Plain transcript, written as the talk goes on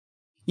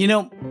You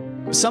know,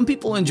 some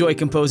people enjoy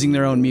composing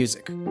their own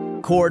music,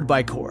 chord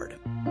by chord,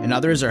 and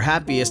others are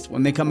happiest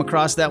when they come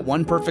across that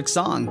one perfect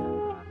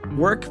song.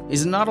 Work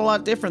is not a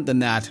lot different than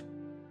that.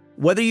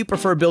 Whether you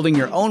prefer building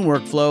your own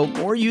workflow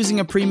or using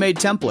a pre-made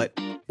template,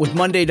 with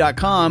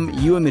Monday.com,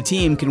 you and the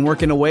team can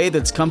work in a way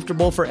that's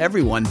comfortable for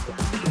everyone.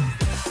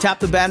 Tap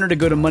the banner to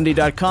go to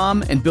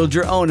Monday.com and build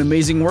your own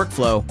amazing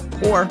workflow,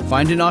 or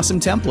find an awesome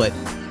template.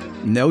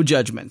 No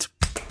judgment.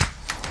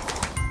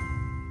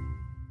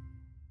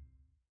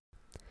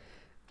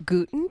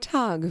 Guten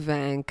Tag,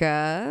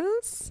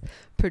 Vankas.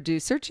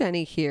 Producer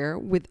Jenny here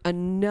with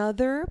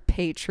another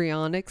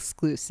Patreon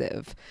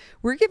exclusive.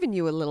 We're giving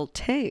you a little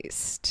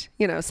taste.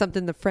 You know,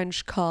 something the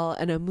French call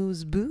an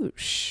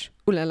amuse-bouche.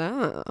 Ooh la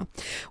la.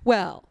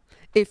 Well,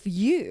 if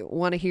you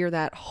want to hear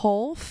that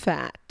whole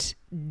fat,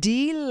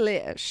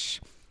 delish,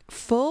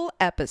 full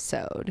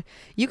episode,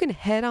 you can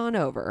head on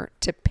over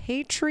to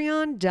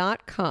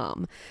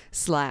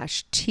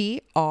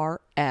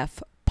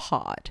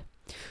patreon.com/TRFpod.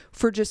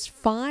 For just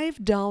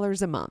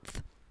 $5 a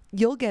month,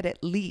 you'll get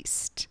at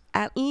least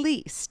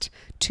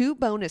 2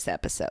 bonus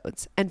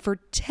episodes. And for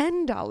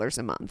 $10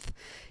 a month,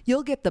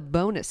 you'll get the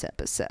bonus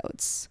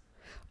episodes.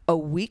 A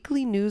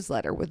weekly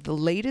newsletter with the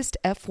latest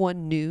F1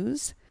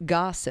 news,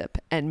 gossip,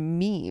 and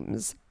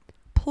memes.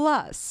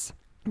 Plus,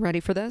 ready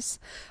for this?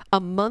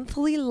 A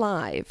monthly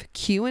live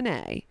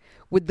Q&A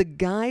with the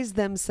guys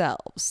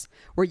themselves,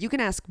 where you can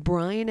ask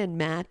Brian and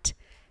Matt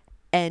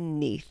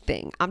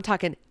anything. I'm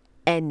talking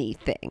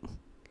anything.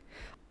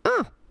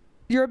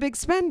 You're a big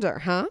spender,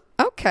 huh?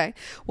 Okay.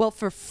 Well,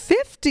 for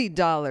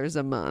 $50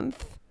 a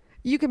month,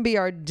 you can be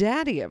our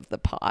daddy of the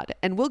pod,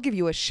 and we'll give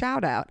you a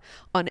shout out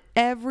on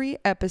every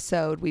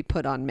episode we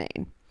put on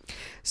Main.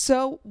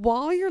 So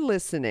while you're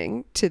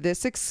listening to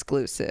this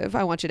exclusive,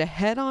 I want you to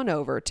head on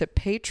over to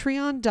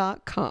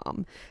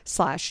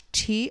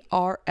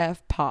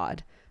patreon.com/TRFpod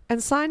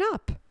and sign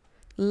up.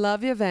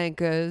 Love you,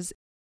 Vankas.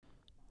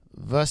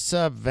 What's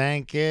up,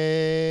 Vankas?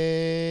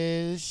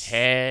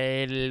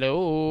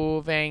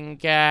 Hello,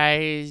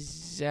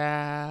 Vankas.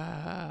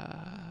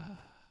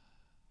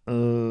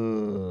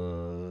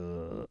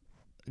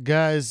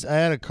 Guys, I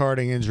had a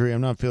karting injury.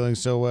 I'm not feeling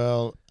so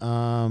well.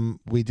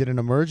 We did an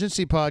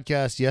emergency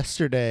podcast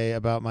yesterday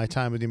about my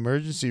time in the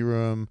emergency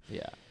room.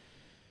 Yeah.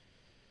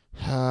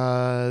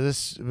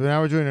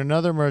 Now we're doing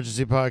another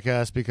emergency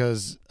podcast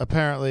because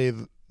apparently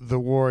the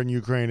war in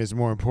Ukraine is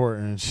more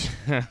important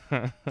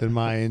than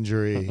my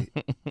injury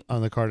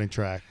on the karting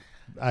track.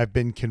 I've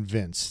been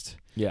convinced.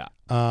 Yeah.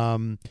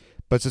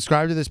 But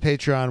subscribe to this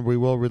Patreon. We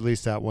will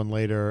release that one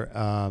later.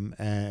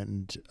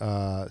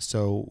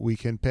 So we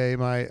can pay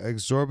my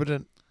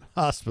exorbitant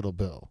hospital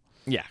bill.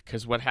 Yeah,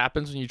 because what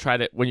happens when you try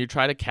to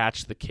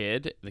catch the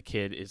kid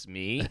is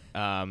me.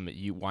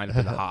 You wind up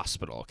in the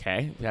hospital.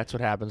 Okay, that's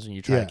what happens when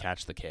you try to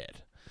catch the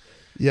kid.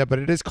 Yeah, but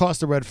it is cost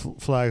the Red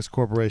Flags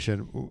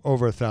Corporation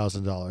over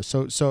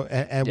 $1,000. So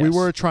Yes. we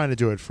were trying to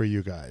do it for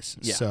you guys.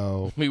 Yeah.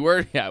 So we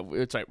were. Yeah,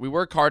 it's right. We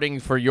were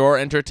karting for your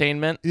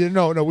entertainment.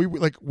 No.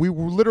 We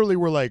literally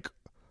were like,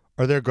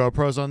 are there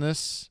GoPros on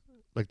this?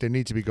 Like there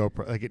need to be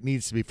GoPro. Like it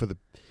needs to be for the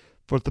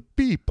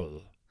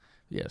people.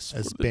 Yes,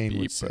 as for the Bane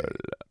would people. say.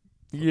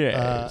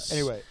 Yes.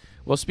 Anyway.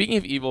 Well, speaking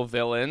of evil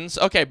villains,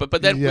 okay,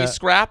 but then we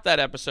scrapped that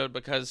episode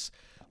because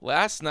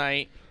last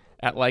night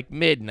at like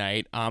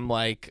midnight, I'm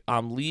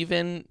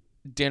leaving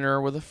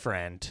dinner with a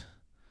friend,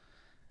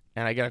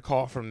 and I get a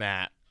call from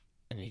Matt,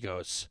 and he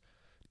goes,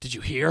 "Did you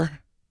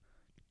hear?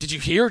 Did you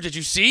hear? Did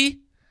you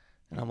see?"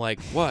 And I'm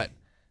like, "What?"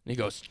 And he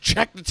goes,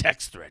 check the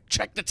text thread.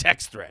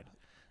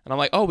 And I'm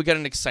like, oh, we got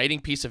an exciting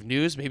piece of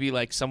news. Maybe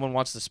like someone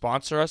wants to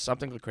sponsor us,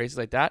 something crazy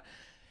like that.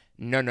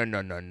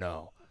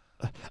 No.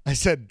 I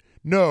said,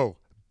 no,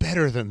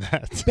 better than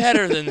that.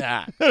 Better than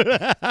that.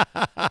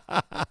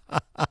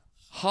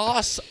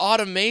 Haas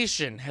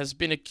Automation has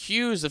been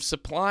accused of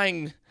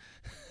supplying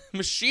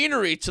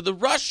machinery to the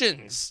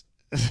Russians.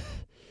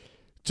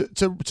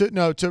 to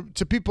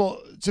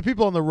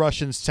people on the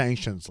Russian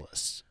sanctions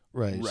list.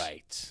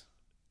 Right.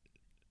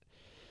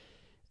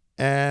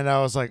 And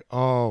I was like,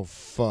 oh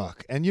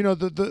fuck. And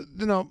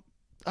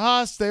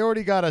Haas, they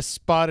already got a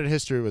spotted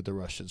history with the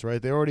Russians,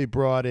 right? They already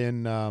brought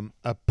in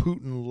a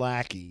Putin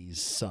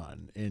lackey's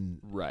son in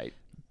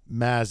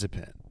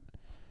Mazepin.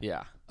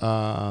 Yeah.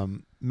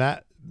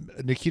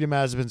 Nikita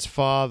Mazepin's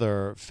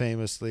father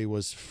famously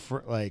was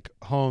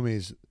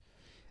homies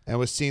and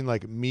was seen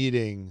like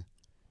meeting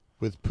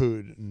with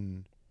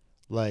Putin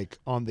like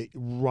on the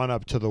run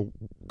up to the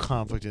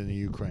conflict in the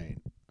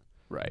Ukraine.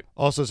 Right.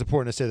 Also, it's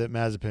important to say that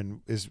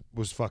Mazepin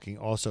was fucking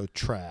also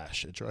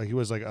trash. He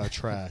was like a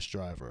trash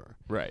driver.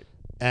 Right.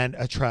 And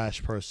a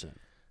trash person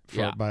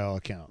by all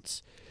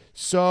accounts.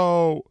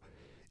 So,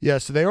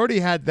 so they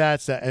already had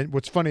that. And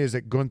what's funny is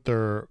that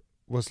Gunther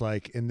was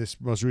like, in this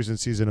most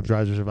recent season of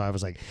Drive to Survive,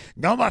 was like,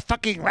 no more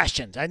fucking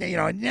Russians. I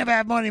never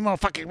have any more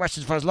fucking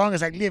Russians for as long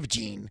as I live,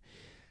 Gene.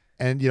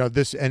 And,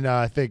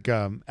 I think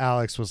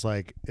Alex was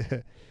like,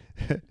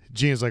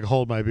 Gene's like,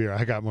 hold my beer.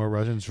 I got more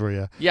Russians for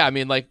you. Yeah, I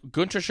mean, like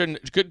Gunter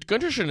shouldn't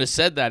have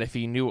said that if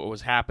he knew what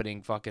was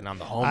happening fucking on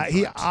the home front.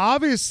 He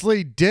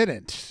obviously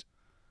didn't.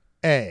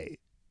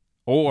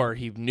 Or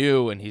he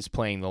knew and he's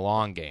playing the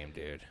long game,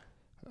 dude.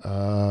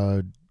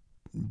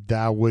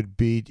 That would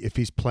be if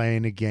he's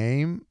playing a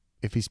game.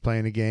 If he's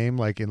playing a game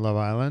like in Love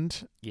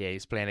Island. Yeah,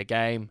 he's playing a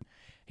game.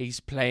 He's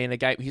playing a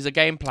game. He's a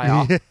game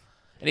player.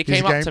 And he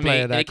came up to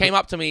me. And he came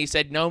up to me. He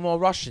said, "No more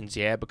Russians,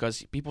 yeah,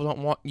 because people don't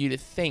want you to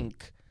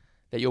think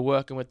that you're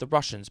working with the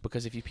Russians.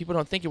 Because if people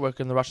don't think you're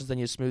working with the Russians, then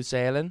you're smooth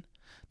sailing.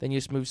 Then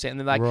you're smooth sailing.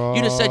 They're like, bro.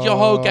 You just said your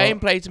whole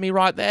gameplay to me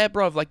right there,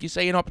 bro. Like you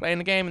say you're not playing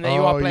a game, and there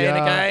you are playing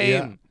a game."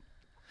 Yeah.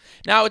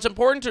 Now it's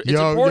important to.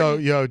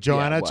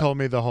 Joanna told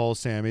me the whole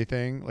Sammy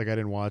thing. Like I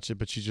didn't watch it,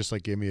 but she just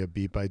like gave me a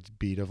beat by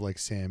beat of like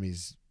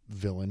Sammy's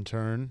villain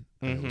turn.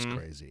 And it was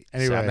crazy.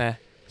 Anyway.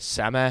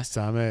 Sammy.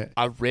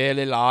 I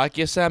really like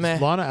you, Sammy.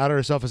 Lana outed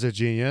herself as a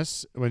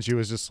genius when she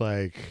was just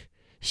like,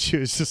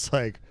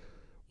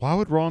 why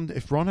would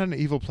if Ron had an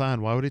evil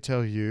plan, why would he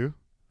tell you?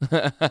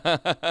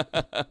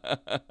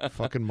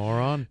 Fucking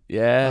moron.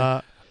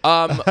 Yeah.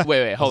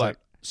 Wait, hold on.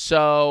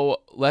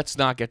 So let's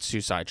not get too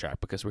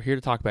sidetracked because we're here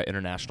to talk about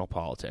international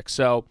politics.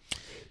 So,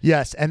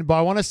 yes, but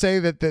I want to say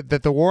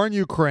that the war in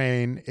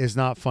Ukraine is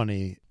not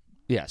funny.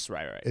 Yes,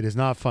 right. It is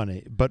not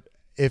funny. But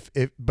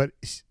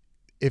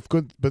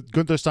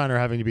Gunther Steiner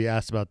having to be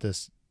asked about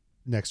this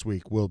next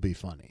week will be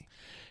funny.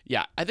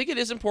 Yeah, I think it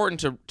is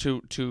important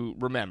to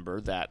remember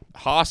that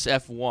Haas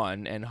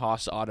F1 and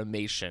Haas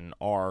Automation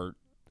are,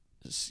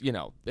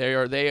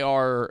 they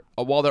are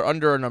while they're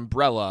under an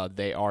umbrella,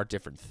 they are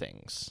different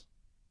things.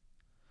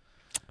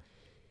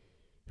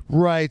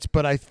 Right,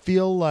 but I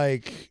feel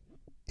like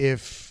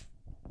if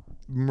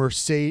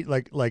Mercedes,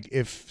 like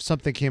if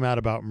something came out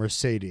about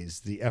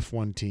Mercedes, the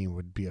F1 team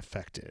would be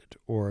affected.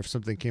 Or if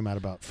something came out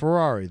about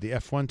Ferrari, the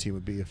F1 team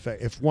would be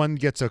affected. If one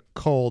gets a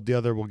cold, the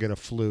other will get a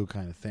flu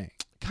kind of thing.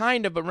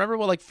 Kind of, but remember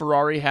what like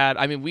Ferrari had?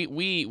 I mean,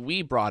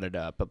 we brought it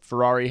up, but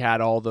Ferrari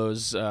had all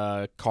those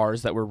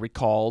cars that were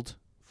recalled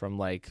from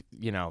like,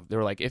 they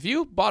were like, if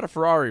you bought a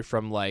Ferrari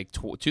from like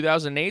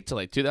 2008 to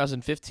like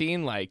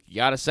 2015, like you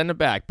got to send it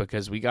back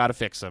because we got to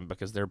fix them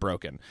because they're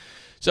broken.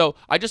 So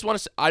I just want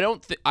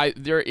to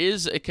there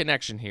is a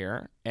connection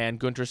here, and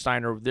Gunther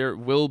Steiner there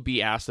will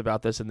be asked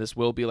about this, and this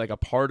will be like a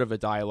part of a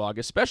dialogue,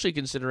 especially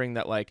considering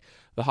that like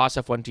the Haas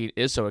F1 team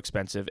is so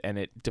expensive and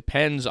it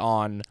depends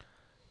on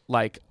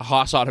like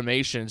Haas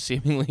Automation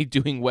seemingly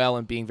doing well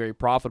and being very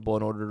profitable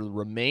in order to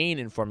remain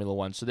in Formula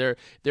One. So there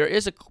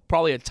is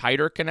probably a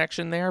tighter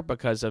connection there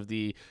because of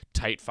the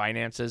tight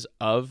finances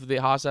of the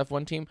Haas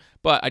F1 team.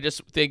 But I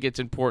just think it's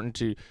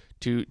important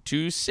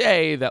to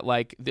say that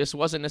like this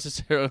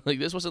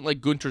wasn't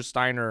like Gunther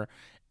Steiner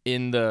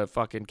in the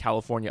fucking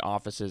California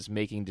offices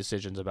making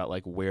decisions about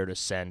like where to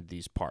send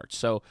these parts.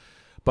 So,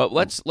 but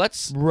let's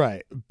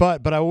right.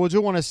 But I do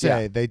want to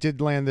say they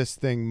did land this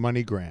thing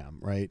MoneyGram,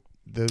 right?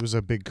 There was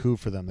a big coup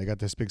for them. They got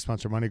this big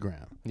sponsor,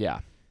 MoneyGram. Yeah.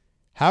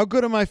 How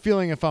good am I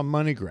feeling if I'm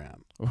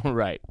MoneyGram?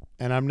 Right.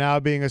 And I'm now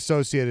being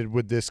associated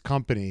with this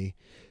company.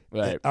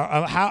 Right.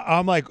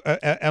 I'm like,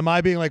 am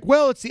I being like,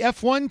 well, it's the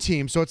F1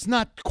 team, so it's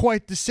not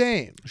quite the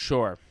same.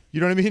 Sure. You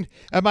know what I mean?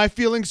 Am I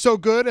feeling so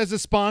good as a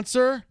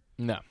sponsor?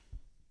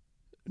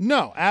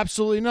 No,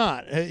 absolutely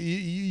not.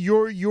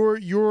 Your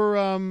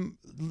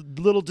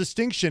little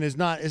distinction is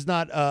not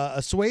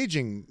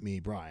assuaging me,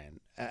 Brian.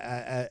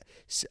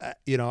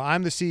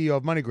 I'm the CEO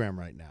of MoneyGram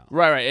right now.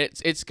 Right.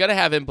 It's going to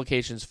have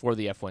implications for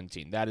the F1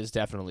 team. That is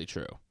definitely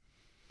true.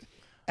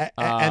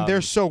 And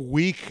they're so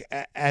weak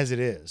as it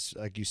is,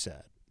 like you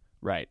said.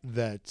 Right.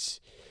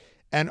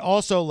 And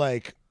also,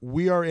 like,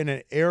 we are in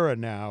an era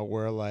now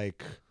where,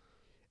 like,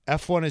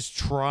 F1 is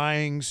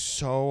trying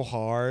so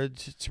hard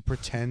to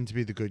pretend to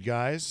be the good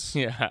guys.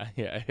 Yeah.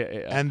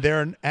 And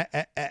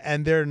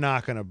they're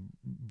not going to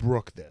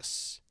brook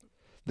this.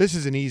 This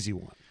is an easy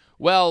one.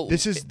 Well,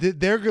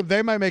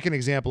 they might make an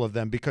example of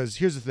them because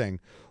here's the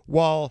thing: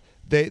 while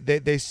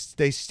they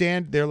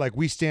stand, they're like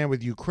we stand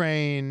with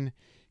Ukraine.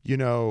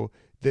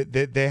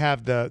 They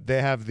have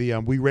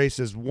the we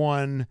race as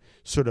one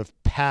sort of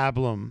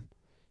pablum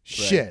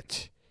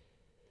shit.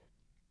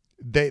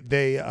 Right.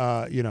 They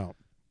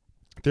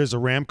there's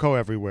Aramco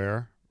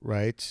everywhere,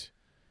 right?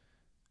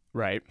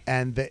 Right.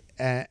 And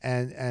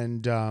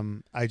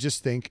I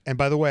just think, and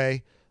by the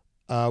way,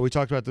 we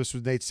talked about this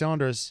with Nate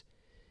Saunders.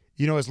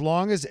 As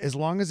long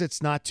as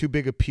it's not too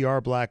big a PR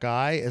black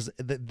eye,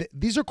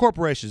 these are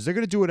corporations. They're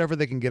going to do whatever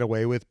they can get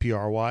away with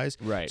PR wise.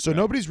 Right. So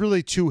nobody's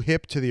really too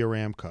hip to the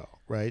Aramco,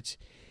 right?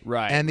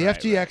 Right. And the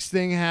FTX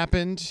thing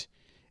happened,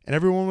 and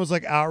everyone was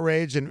like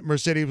outraged, and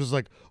Mercedes was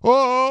like,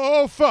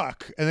 "Oh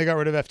fuck!" And they got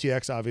rid of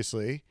FTX,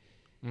 obviously,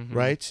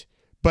 right?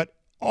 But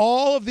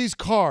all of these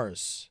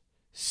cars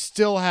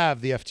still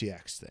have the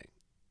FTX thing.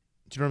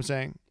 Do you know what I'm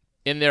saying?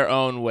 In their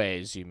own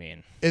ways, you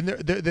mean? And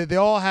they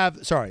all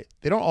have. Sorry,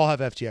 they don't all have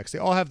FTX. They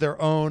all have their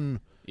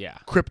own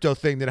crypto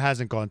thing that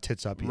hasn't gone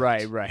tits up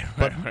yet. Right.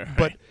 But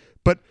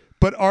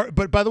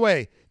by the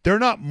way, they're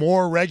not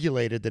more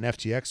regulated than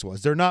FTX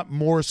was. They're not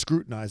more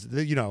scrutinized.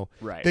 They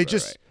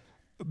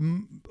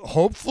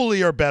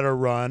hopefully are better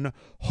run,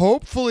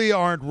 hopefully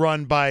aren't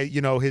run by,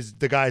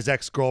 the guy's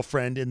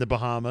ex-girlfriend in the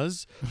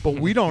Bahamas, but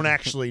we don't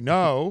actually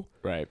know.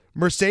 Right.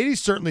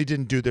 Mercedes certainly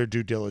didn't do their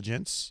due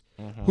diligence.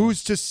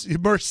 Who's to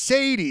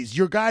Mercedes,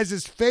 your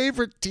guys'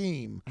 favorite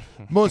team,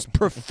 most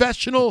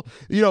professional,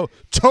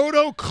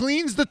 Toto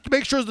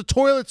make sure the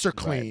toilets are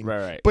clean,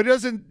 right. But he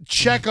doesn't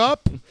check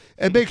up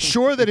and make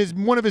sure that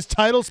one of his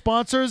title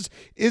sponsors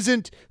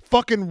isn't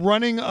fucking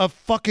running a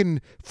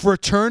fucking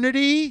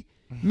fraternity,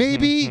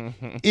 maybe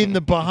in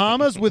the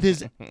Bahamas with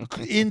his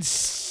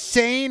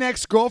insane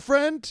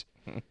ex-girlfriend.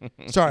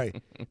 Sorry,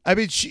 I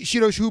mean she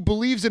who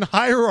believes in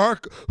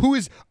who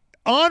is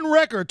on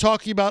record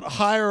talking about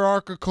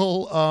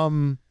hierarchical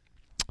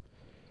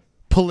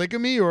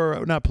polygamy,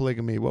 or not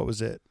polygamy. What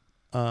was it?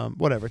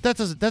 Whatever.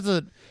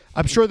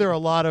 I'm sure there are a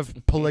lot of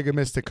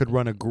polygamists that could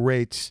run a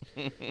great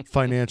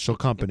financial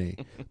company.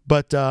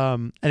 But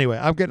anyway,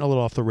 I'm getting a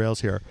little off the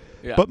rails here.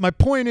 Yeah. But my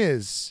point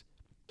is,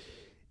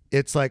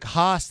 it's like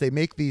Haas. They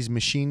make these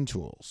machine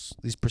tools,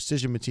 these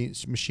precision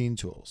machine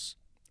tools.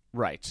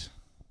 Right.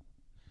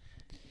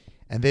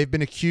 And they've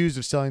been accused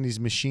of selling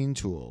these machine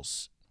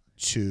tools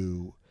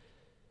to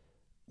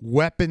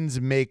weapons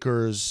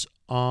makers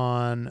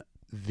on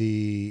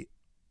the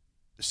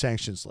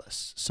sanctions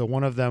list. So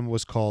one of them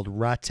was called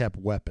Ratep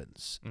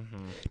Weapons.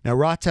 Now,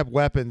 Ratep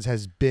Weapons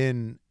has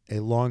been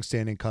a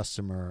longstanding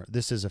customer.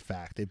 This is a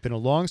fact. They've been a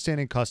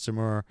longstanding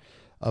customer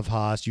of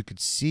Haas. You could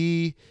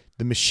see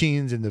the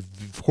machines in the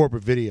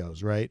corporate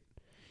videos, right?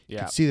 Yeah.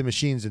 You could see the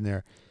machines in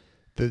there.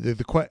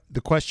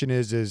 The question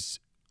is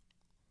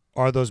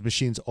are those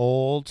machines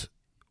old,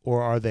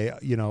 or are they,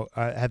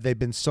 have they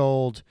been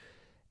sold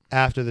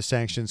after the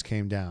sanctions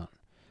came down?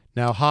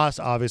 Now, Haas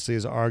obviously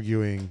is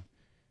arguing,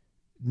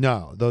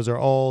 no, those are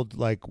old.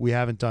 Like, we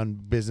haven't done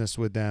business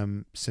with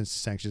them since the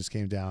sanctions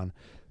came down.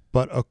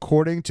 But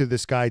according to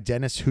this guy,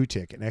 Dennis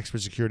Hutik, an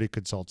expert security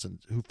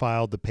consultant who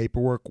filed the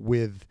paperwork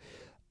with,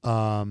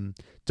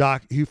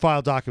 who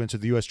filed documents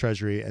with the U.S.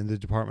 Treasury and the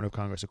Department of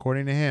Congress,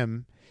 according to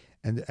him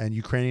and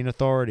Ukrainian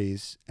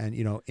authorities and,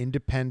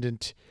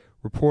 independent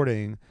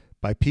reporting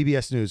by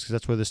PBS News, because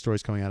that's where this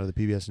story's coming out of, the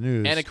PBS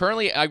News. And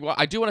currently,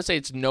 I do want to say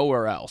it's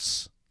nowhere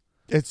else.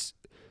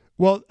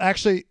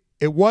 Actually,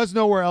 it was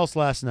nowhere else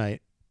last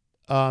night.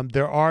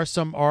 There are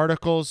some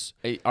articles.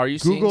 Are you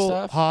Google seeing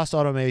stuff? Haas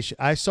Automation.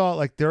 I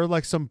saw there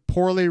are some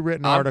poorly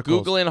written I'm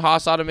articles. Googling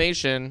Haas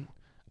Automation.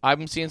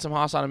 I'm seeing some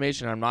Haas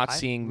Automation. I'm not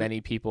seeing many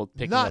people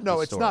picking up the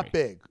story. It's not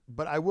big,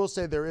 but I will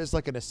say there is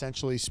an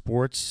Essentially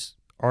Sports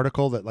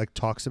article that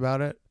talks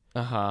about it.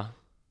 Uh-huh.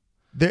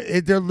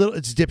 They're little.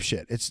 It's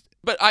dipshit.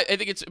 But I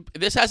think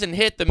this hasn't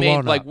hit the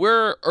main.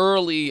 We're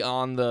early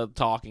on the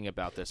talking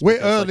about this. We're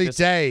early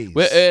days.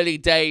 We're early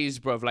days,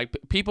 bro.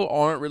 People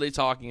aren't really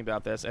talking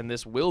about this, and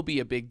this will be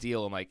a big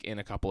deal in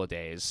a couple of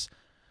days,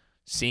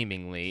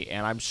 seemingly.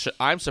 And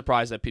I'm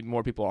surprised that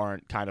more people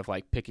aren't kind of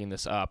picking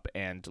this up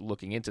and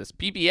looking into this.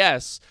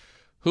 PBS,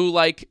 who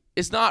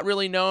is not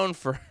really known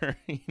for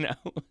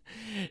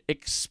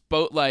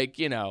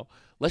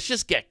let's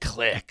just get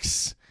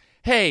clicks.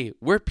 Hey,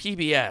 we're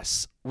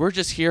PBS. We're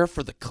just here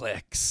for the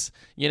clicks.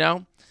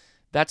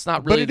 That's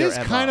not really. But it is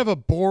kind of a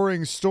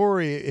boring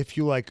story if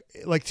you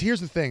here's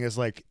the thing is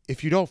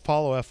if you don't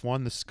follow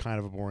F1, this is kind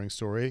of a boring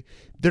story.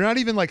 They're not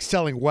even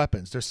selling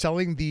weapons. They're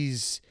selling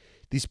these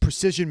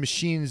precision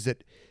machines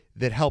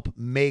that help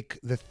make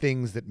the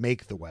things that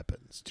make the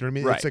weapons. Do you know what I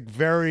mean? Right. It's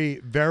very,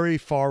 very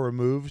far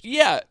removed.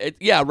 Yeah.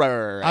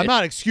 Right. I'm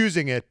not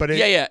excusing it, but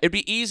it'd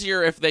be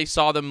easier if they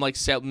saw them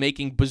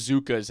making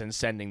bazookas and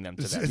sending them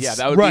to them. Yeah,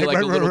 that would be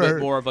a little bit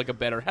more of a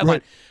better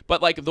headline.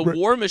 But the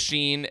war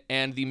machine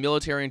and the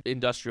military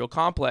industrial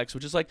complex,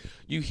 which is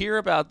you hear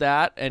about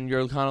that and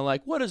you're kind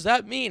of what does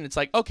that mean? It's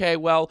okay,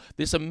 well,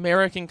 this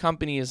American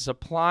company is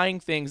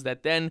supplying things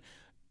that then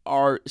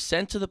are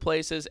sent to the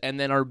places and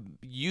then are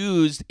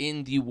used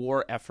in the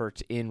war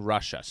effort in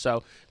Russia.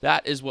 So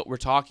that is what we're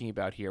talking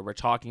about here. We're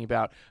talking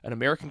about an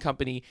American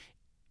company,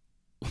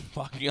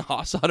 fucking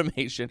Haas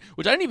Automation,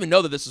 which I didn't even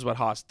know that this is what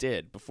Haas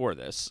did before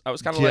this. I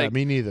was kind of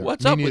me neither.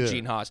 What's up with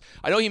Gene Haas?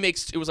 I know he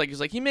makes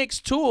he makes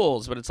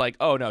tools, but it's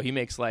oh no, he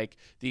makes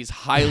these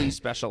highly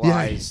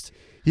specialized.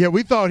 Yeah,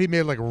 we thought he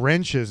made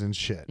wrenches and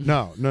shit.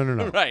 No.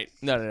 Right.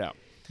 No.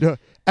 Yeah.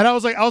 And I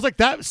was like,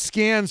 that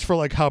scans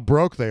for how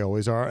broke they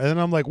always are. And then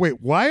I'm like,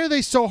 wait, why are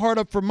they so hard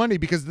up for money?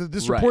 Because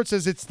this report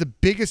says it's the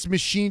biggest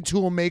machine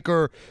tool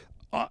maker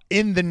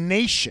in the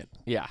nation.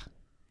 Yeah.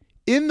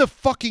 In the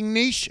fucking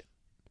nation.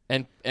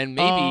 And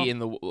maybe in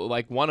the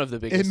one of the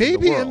biggest. And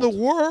maybe in the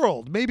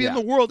world. In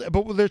the world.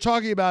 But what they're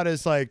talking about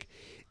is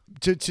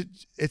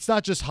it's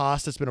not just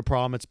Haas that's been a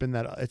problem. It's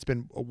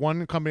been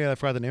one company that I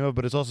forgot the name of,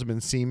 but it's also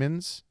been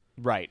Siemens.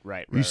 Right.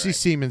 You see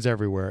Siemens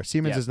everywhere.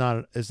 Siemens is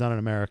not an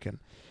American.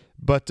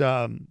 But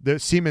the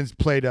Siemens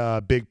played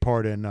a big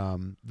part in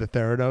the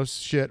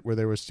Theranos shit where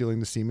they were stealing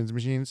the Siemens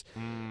machines.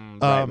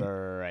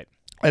 Right.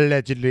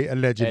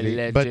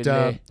 Allegedly.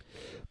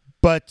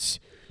 But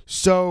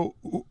so,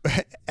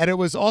 and it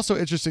was also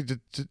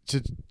interesting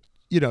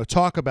to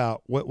talk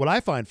about what I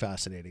find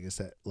fascinating is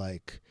that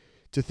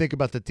to think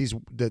about that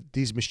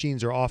these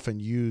machines are often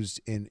used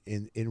in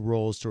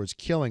roles towards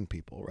killing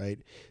people, right?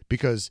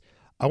 Because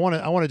I want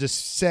to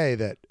just say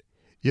that,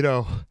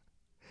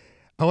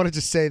 I want to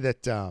just say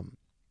that I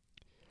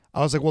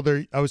was like,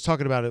 well, I was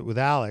talking about it with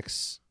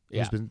Alex,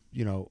 who's been,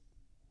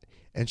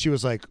 and she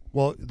was like,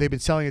 well, they've been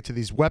selling it to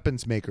these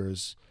weapons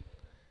makers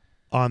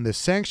on the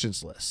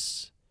sanctions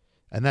lists,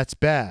 and that's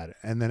bad.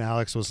 And then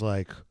Alex was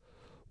like,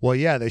 well,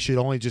 yeah, they should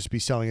only just be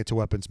selling it to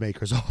weapons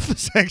makers off the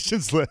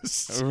sanctions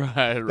list.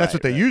 Right. That's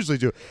what they usually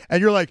do.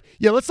 And you're like,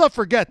 yeah, let's not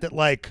forget that,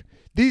 like,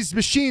 these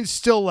machines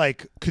still,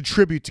 like,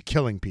 contribute to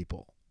killing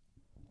people,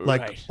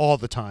 like, all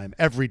the time,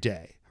 every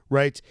day,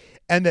 right?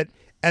 And that,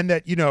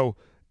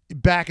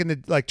 back in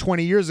the, like,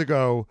 20 years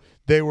ago,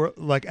 they were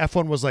like,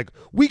 F1 was like,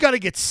 we got to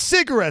get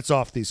cigarettes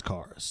off these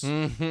cars,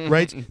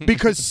 right?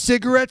 Because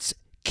cigarettes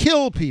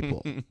kill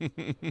people,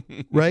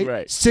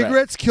 right?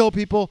 Cigarettes kill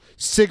people.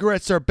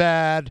 Cigarettes are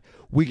bad.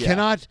 We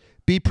cannot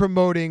be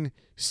promoting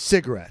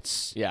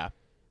cigarettes. Yeah.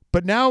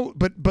 But now,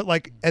 but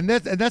like, and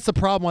that's the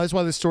problem. That's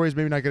why this story is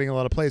maybe not getting a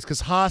lot of plays,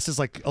 because Haas is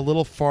like a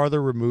little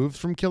farther removed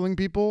from killing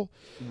people.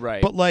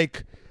 Right. But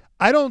like,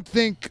 I don't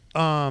think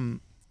F1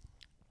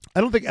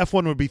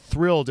 would be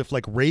thrilled if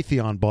like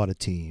Raytheon bought a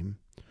team,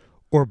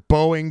 or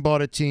Boeing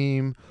bought a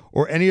team,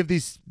 or any of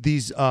these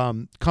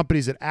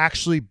companies that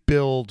actually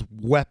build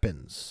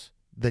weapons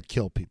that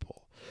kill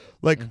people.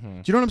 Like, do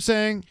you know what I'm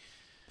saying?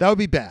 That would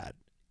be bad.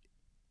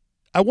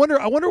 I wonder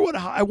what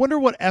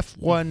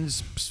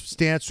F1's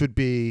stance would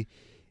be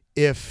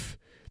if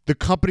the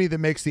company that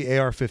makes the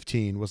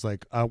AR-15 was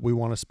like, we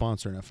want to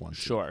sponsor an F1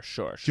 team. Sure. Do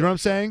you know what I'm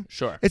saying?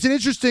 Sure. It's an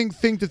interesting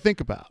thing to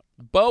think about.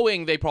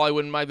 Boeing, they probably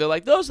wouldn't mind. They're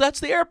like, that's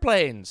the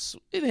airplanes.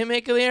 They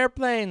make the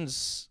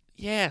airplanes.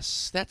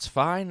 Yes, that's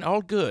fine.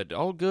 All good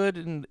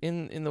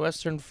in the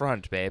Western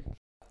Front, babe.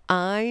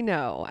 I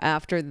know.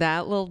 After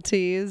that little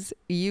tease,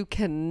 you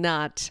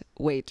cannot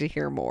wait to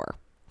hear more.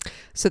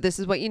 So this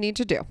is what you need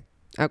to do.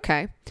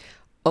 Okay.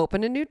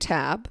 Open a new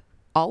tab.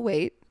 I'll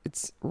wait.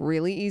 It's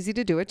really easy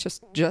to do it.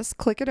 Just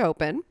click it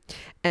open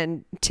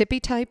and Tippy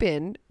type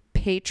in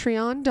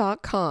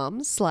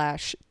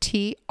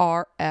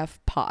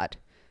patreon.com/TRFpod.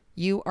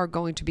 You are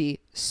going to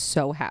be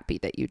so happy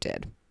that you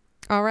did.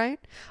 All right.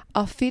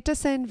 Auf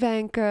Wiedersehen,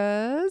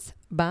 Vankers.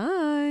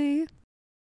 Bye.